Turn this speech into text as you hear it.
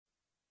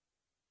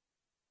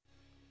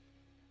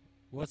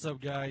What's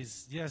up,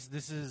 guys? Yes,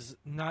 this is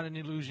not an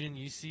illusion.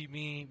 You see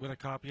me with a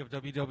copy of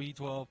WWE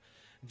 12,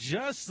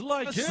 just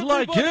like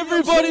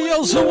everybody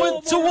else who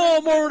went to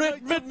Walmart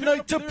at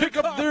midnight to pick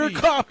up their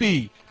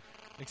copy.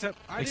 Except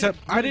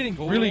I didn't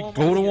really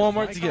go to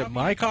Walmart to get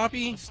my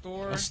copy.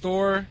 A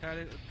store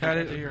had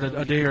it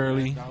a day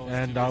early,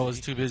 and I was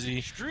too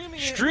busy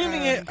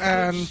streaming it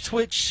on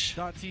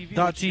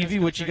Twitch.tv,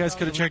 which you guys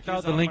could have checked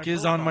out. The link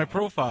is on my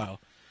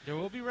profile. There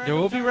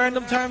will be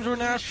random times where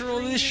Natural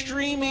is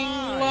streaming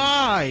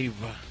live.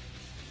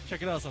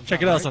 Check it out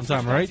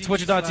sometime, right?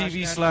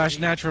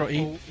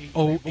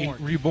 Twitch.tv/Natural808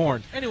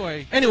 Reborn.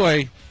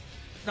 Anyway,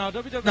 now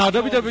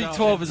WWE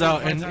 12 is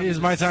out, and it is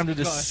my time to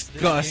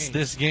discuss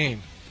this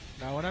game.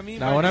 Now, what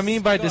I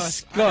mean by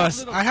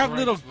discuss, I have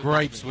little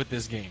gripes with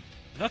this game.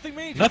 Nothing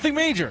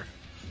major.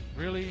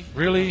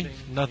 Really,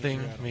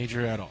 nothing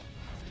major at all.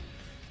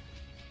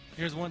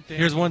 Here's one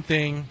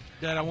thing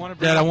that I want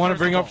to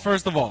bring up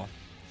first of all.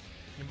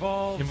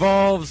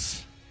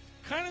 Involves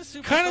kind of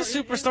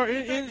superstar.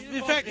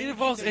 In fact, it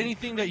involves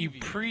anything that you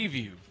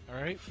preview. All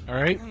right.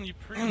 You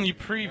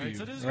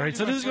preview. All right.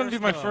 So this is going to be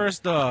my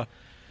first gripe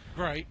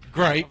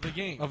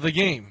of the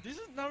game.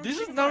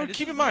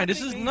 Keep in mind,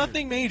 this is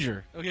nothing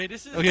major. Okay.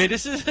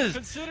 This is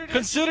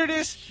consider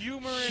this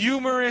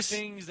humorous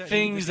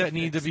things that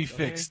need to be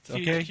fixed.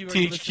 Okay.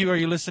 THQ, are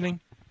you listening?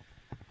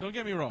 Don't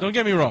get me wrong. The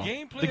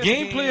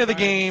gameplay of the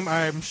game,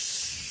 I'm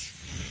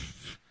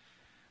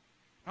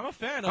a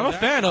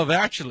fan of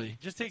actually.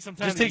 Just take some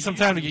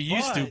time to get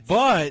used to.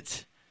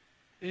 But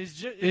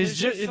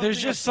there's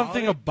just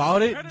something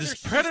about it.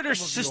 This Predator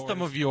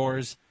system of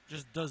yours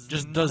just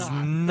does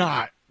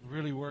not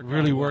really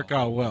work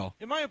out well.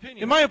 In my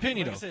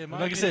opinion, though.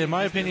 Like I said, in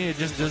my opinion, it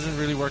just doesn't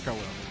really work out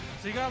well.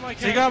 So you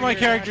got my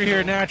character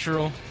here,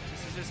 Natural.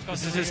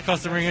 This is his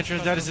custom ring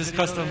entrance. That is his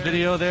custom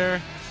video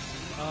there.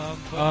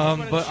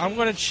 But I'm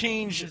gonna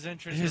change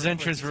his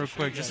entrance real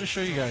quick just to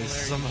show you guys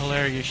some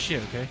hilarious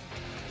shit. Okay.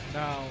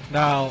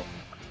 Now,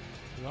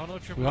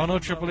 we all know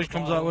Triple H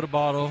comes out with a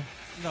bottle.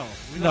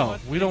 No,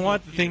 we don't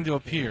want the thing to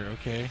appear,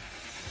 okay?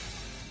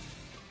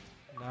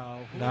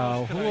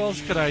 Now, who else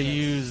could I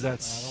use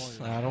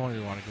that's... I don't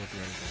really want to go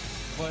through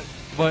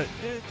everything. But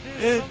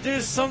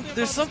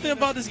there's something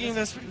about this game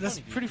that's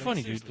pretty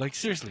funny, dude. Like,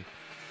 seriously.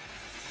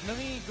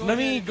 Let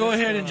me go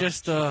ahead and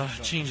just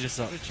change this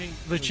up.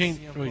 Wait,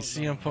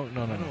 CM Punk?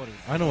 No.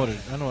 I know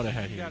what I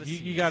had here.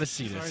 You gotta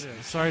see this.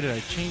 Sorry, did I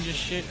change this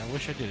shit? I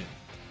wish I didn't.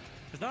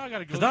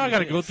 Because now I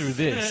gotta go through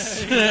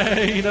this.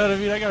 You know what I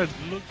mean? I gotta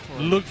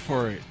look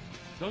for it.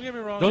 Don't get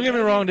me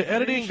wrong. The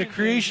editing, the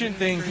creation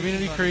thing,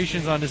 community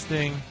creations on this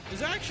thing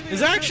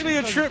is actually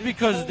a trip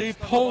because they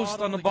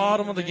post on the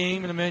bottom of the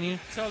game in the menu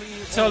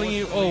telling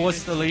you, oh,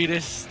 what's the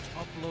latest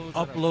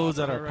uploads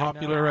that are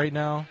popular right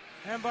now.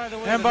 And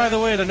by the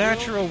way, the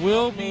Natural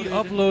will be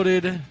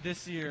uploaded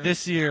this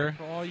year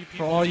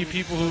for all you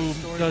people who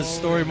does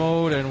story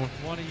mode and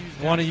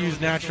want to use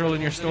Natural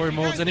in your story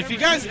modes. And if you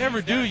guys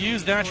ever do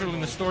use Natural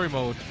in the story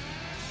mode,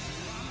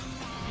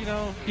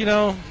 you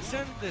know,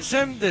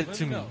 send it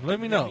to me. Let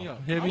me know.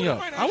 Hit me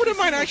up. I wouldn't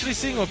mind actually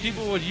seeing what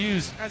people would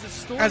use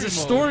as a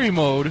story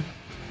mode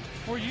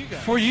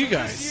for you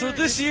guys. So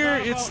this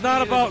year, it's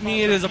not about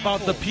me. It is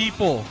about the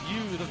people.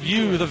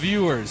 You, the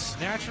viewers.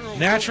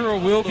 Natural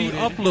will be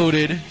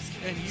uploaded,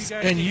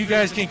 and you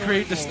guys can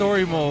create the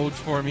story modes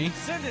for me.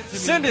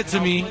 Send it to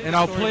me, and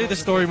I'll play the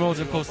story modes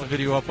and post the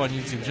video up on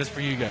YouTube just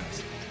for you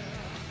guys.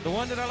 The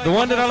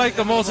one that I like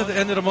the most at the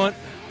end of the month,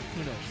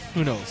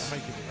 who knows?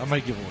 I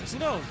might give awards.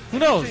 Who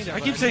knows? I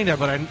keep saying that,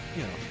 but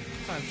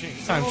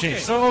time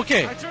change. So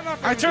okay,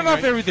 I turn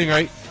off everything,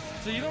 right?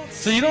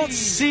 So you don't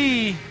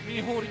see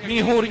me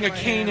holding a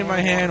cane in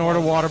my hand or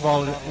the water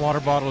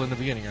bottle in the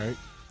beginning, right?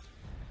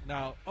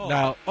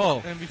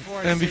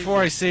 And before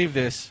I save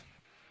this,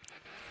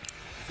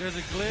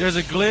 there's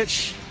a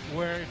glitch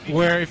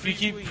where if you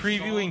keep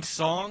previewing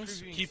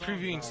songs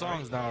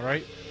now,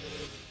 right?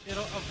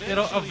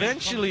 It'll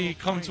eventually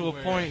come to a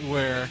point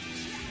where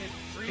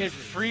it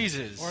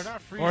freezes,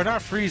 or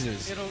not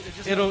freezes.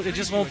 It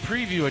just won't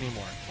preview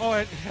anymore.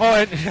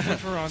 And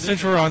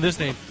since we're on this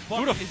name,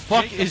 who the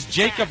fuck is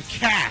Jacob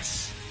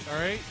Cass? All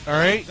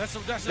right.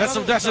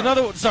 That's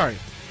another one. Sorry.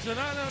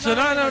 So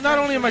not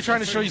only am I trying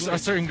to show you a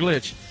certain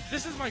glitch,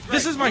 this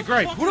is my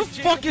gripe. Who the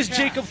fuck is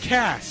Jacob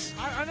Cass?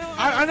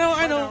 I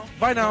know.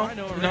 By now,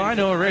 I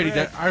know already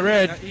that I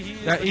read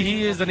that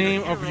he is the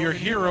name of your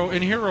hero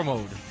in hero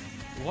mode.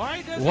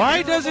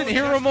 Why doesn't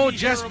hero mode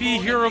just be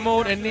hero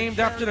mode and named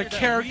after the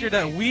character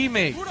that we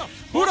make?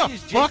 Who the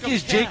fuck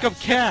is Jacob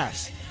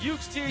Cass?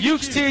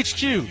 Ukes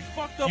THQ.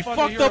 You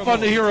fucked up on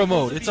the hero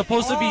mode. It's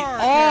supposed to be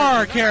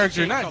our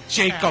character, not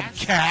Jacob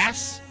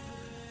Cass.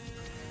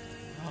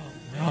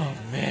 Oh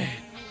man!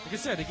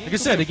 Like I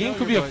said, the game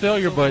could be a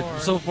failure, but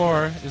so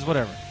far is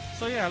whatever.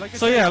 So yeah,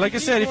 like I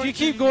said, if you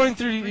keep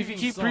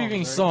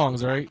previewing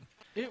songs, right?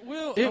 It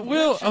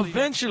will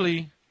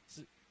eventually.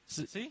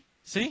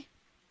 See?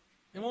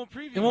 It won't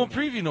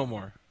preview no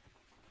more.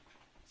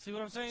 See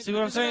what I'm saying? See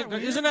what I'm saying?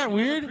 Isn't that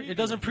weird? It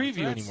doesn't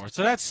preview anymore.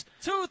 So that's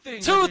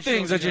two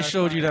things I just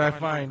showed you that I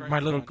find my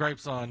little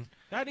gripes on.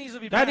 That needs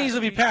to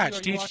be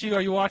patched. THQ,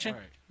 are you watching?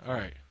 All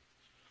right.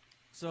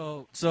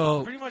 So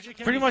pretty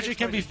much it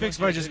can be fixed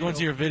by just going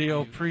to your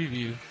video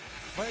preview.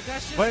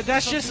 But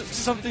that's just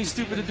something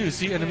stupid to do.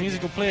 See, and the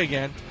music will play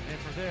again,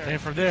 and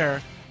from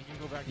there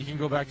you can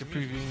go back to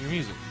previewing your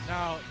music.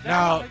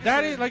 Now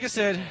that is, like I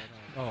said,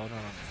 oh no.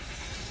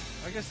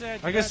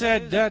 Like I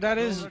said,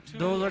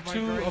 those are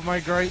two of my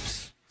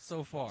gripes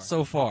so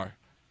far.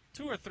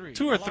 Two or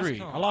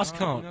three. I lost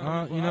count.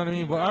 You know what I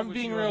mean? But I'm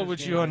being real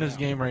with you on this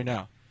game right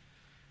now.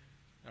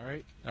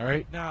 All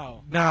right.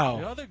 Now,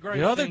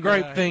 the other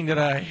gripe thing that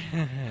I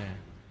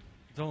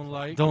don't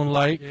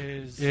like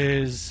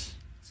is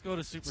let's go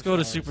to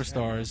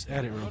Superstars.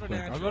 Edit real quick.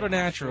 I'll go to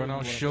Natural and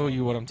I'll show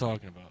you what I'm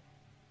talking about.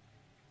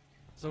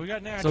 So we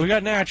got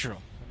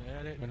Natural.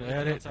 I'm gonna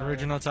edit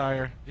original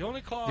attire. The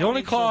only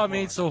call I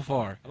made so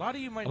far. A lot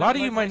of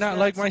you might not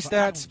like my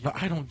stats,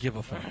 but I don't give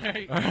a fuck.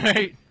 All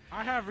right.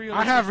 I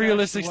have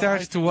realistic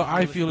stats to what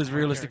I feel is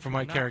realistic for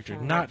my character,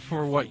 not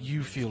for what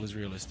you feel is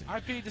realistic.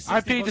 I paid the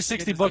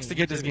 $60 to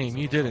get this game.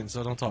 You didn't,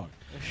 so don't talk.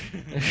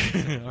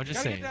 I'm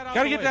just saying.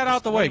 Gotta get that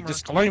out the way.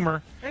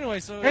 Disclaimer. Anyway,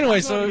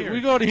 so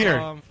we go to here.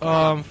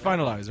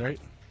 Finalize,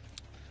 right?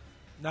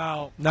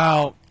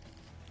 Now,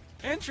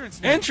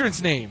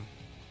 entrance name.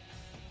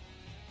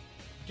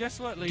 Guess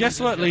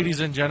what, ladies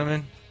and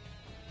gentlemen?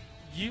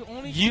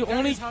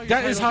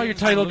 That is how your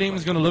title name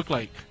is gonna look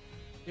like.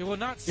 It will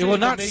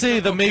not say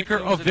the maker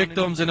of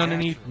victims and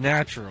underneath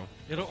natural.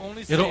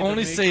 It'll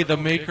only say the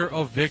maker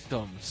of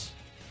victims.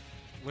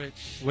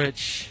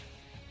 Which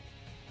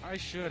I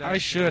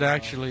should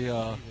actually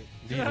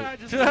leave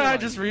it. I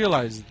just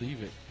realized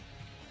leave it.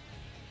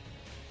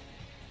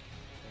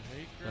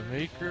 The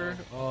maker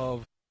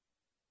of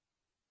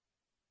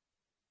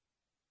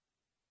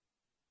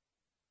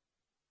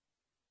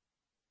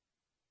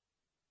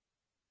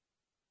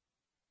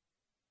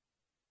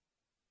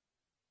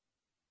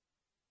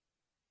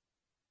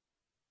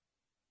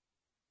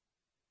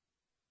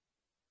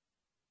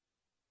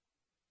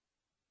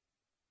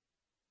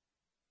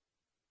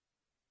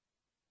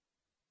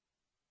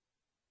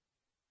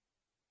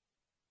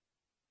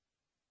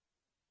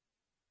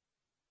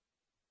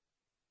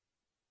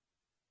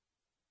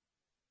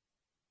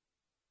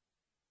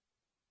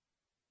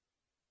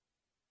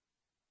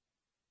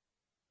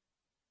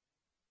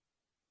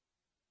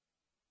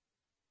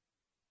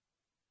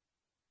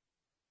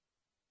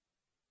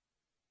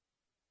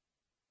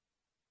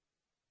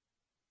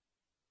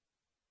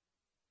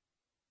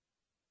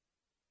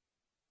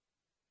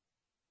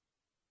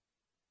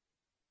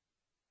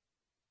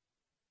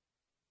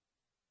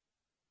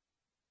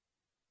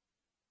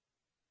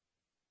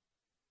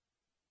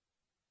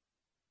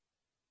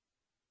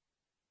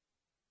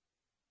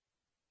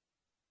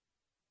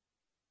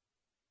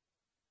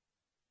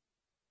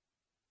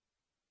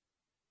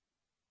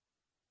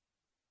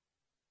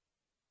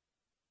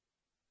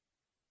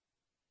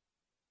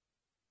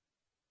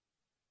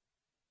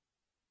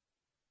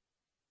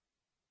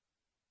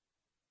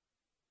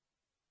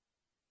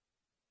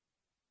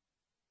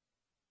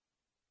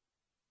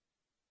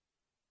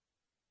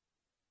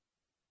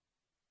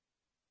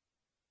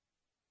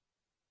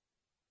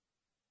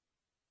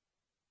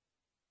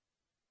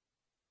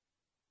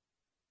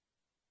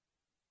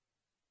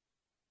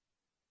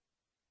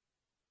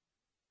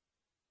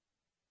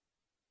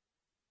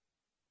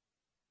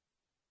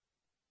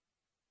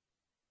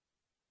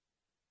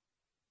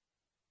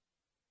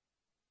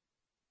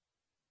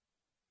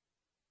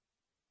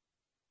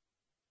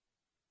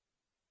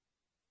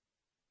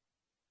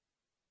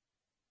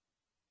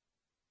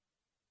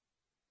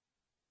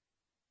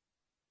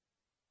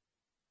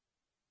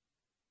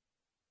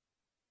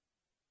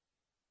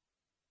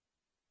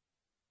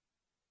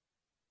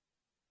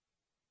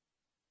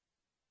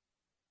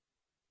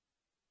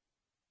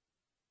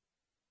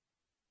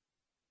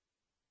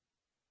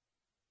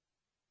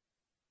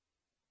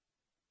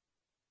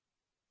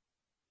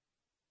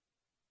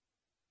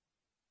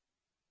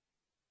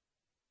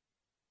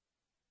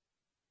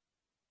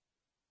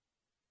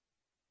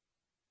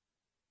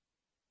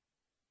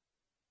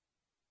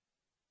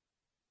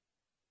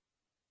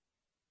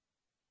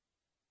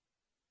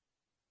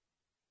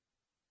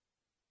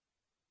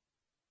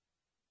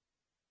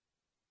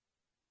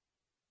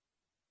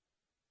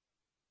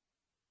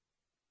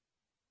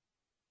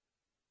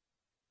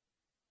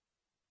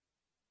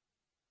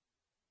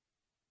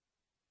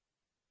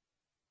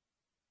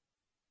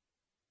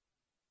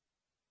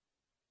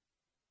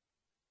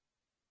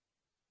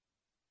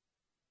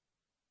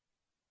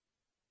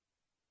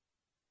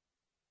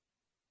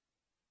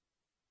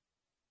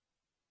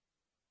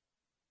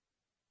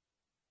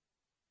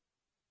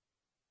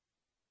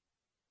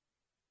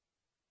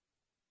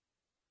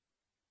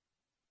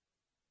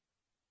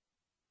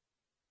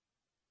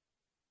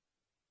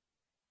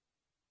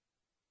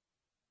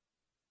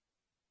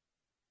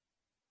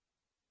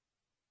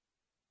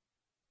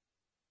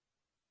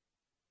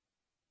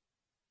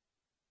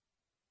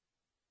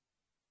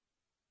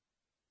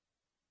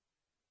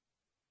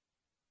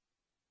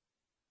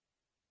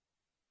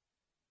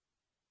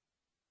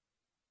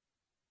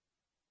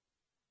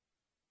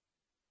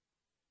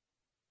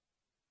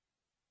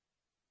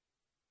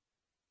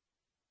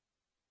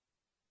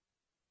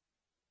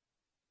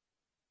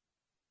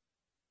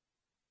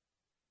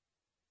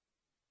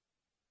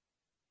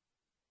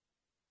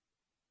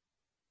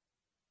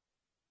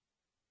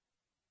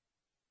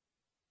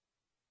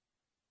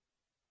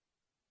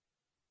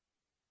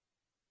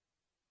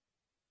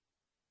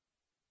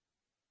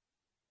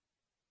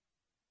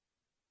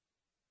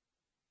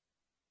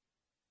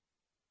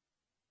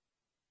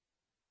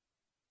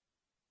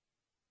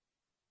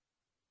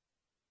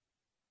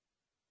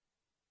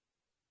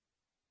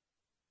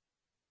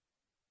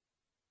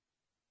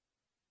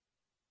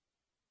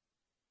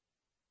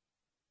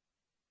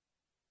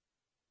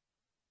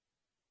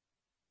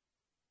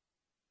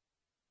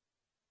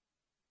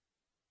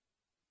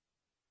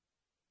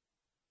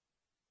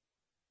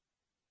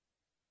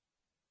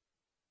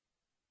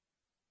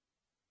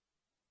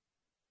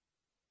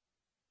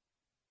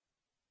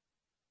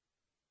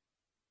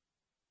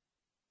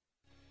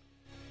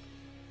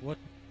What?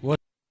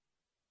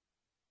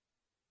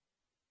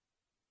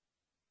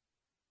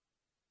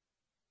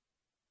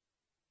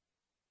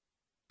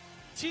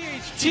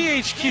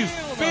 THQ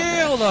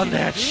failed on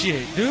that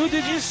shit, dude.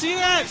 Did you see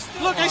that?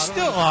 Look,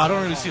 I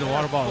don't really see the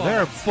water bottle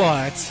there,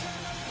 but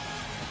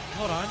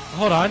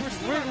hold on.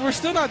 We're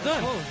still not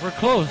done. We're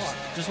close.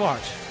 Just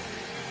watch.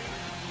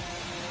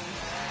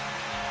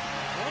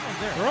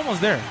 We're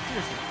almost there.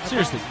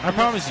 Seriously, I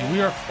promise you,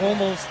 we are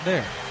almost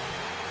there.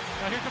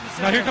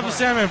 Now here comes the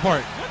Sandman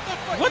part.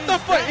 What the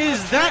fuck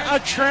is that? A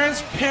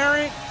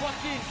transparent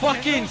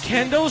fucking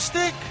kendo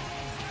stick?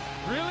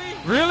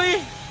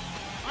 Really?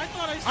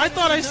 I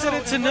thought I set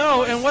it to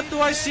no, and what do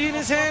I see in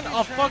his hand?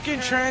 A fucking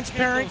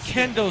transparent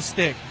kendo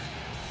stick.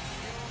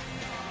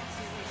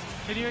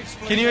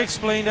 Can you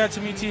explain that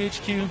to me,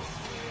 THQ?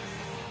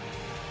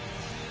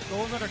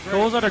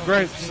 Those are the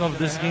gripes of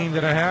this game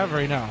that I have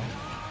right now.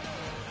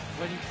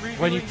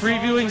 When you're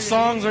previewing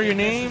songs or your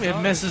name, it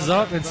messes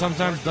up and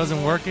sometimes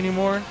doesn't work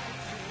anymore.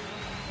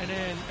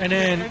 And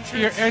then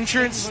your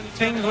entrance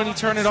thing, when you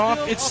turn it off,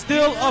 it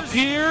still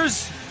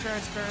appears.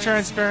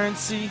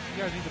 Transparency.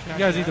 You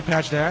guys need to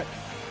patch that.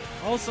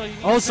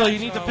 Also, you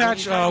need to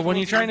patch when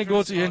you're trying to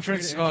go to the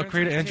entrance,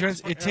 create an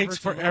entrance. It takes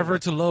forever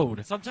to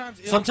load.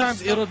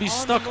 Sometimes it'll be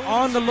stuck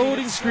on the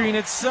loading screen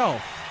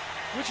itself,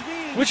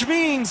 which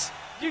means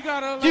you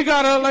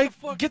gotta like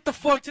get the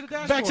fuck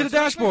back to the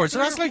dashboard. So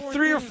that's like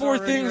 3 or 4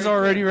 things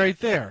already right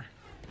there.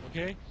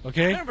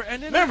 Okay.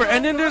 Remember,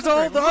 and then there's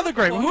all the other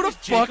gripe. Who the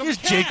fuck is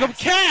Jacob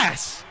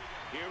Cass?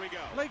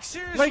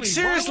 Like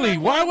seriously,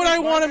 why would I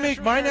want to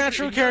make my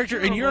natural character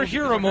in your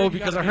hero mode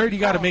because I heard you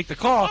got to make the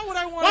call?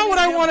 Why would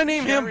I want to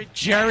name him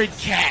Jared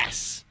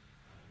Cass?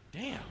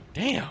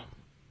 Damn.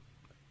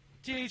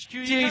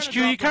 THQ,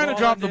 you kind of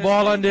dropped the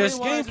ball on this.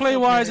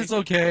 Gameplay-wise, it's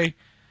okay.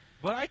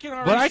 But I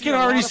can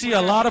already see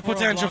a lot of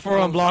potential for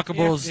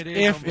unblockables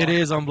if it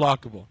is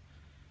unblockable.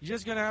 You're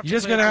just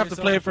gonna have to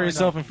play it for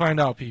yourself and find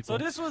out, people.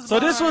 So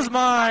this was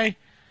my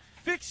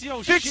fix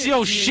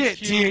your shit,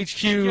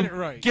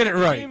 THQ. Get it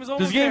right.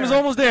 This game is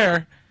almost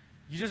there.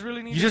 You just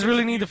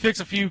really need to fix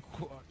a few.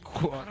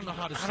 I don't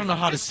know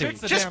how to say it.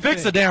 Just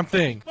fix the damn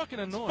thing.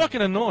 It's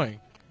fucking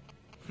annoying.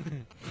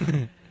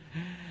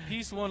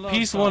 Peace,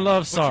 one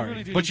love,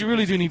 sorry. But you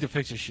really do need to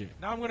fix your shit.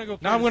 Now I'm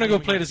gonna go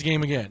play this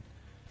game again.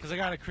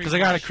 Because I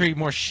gotta create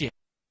more shit.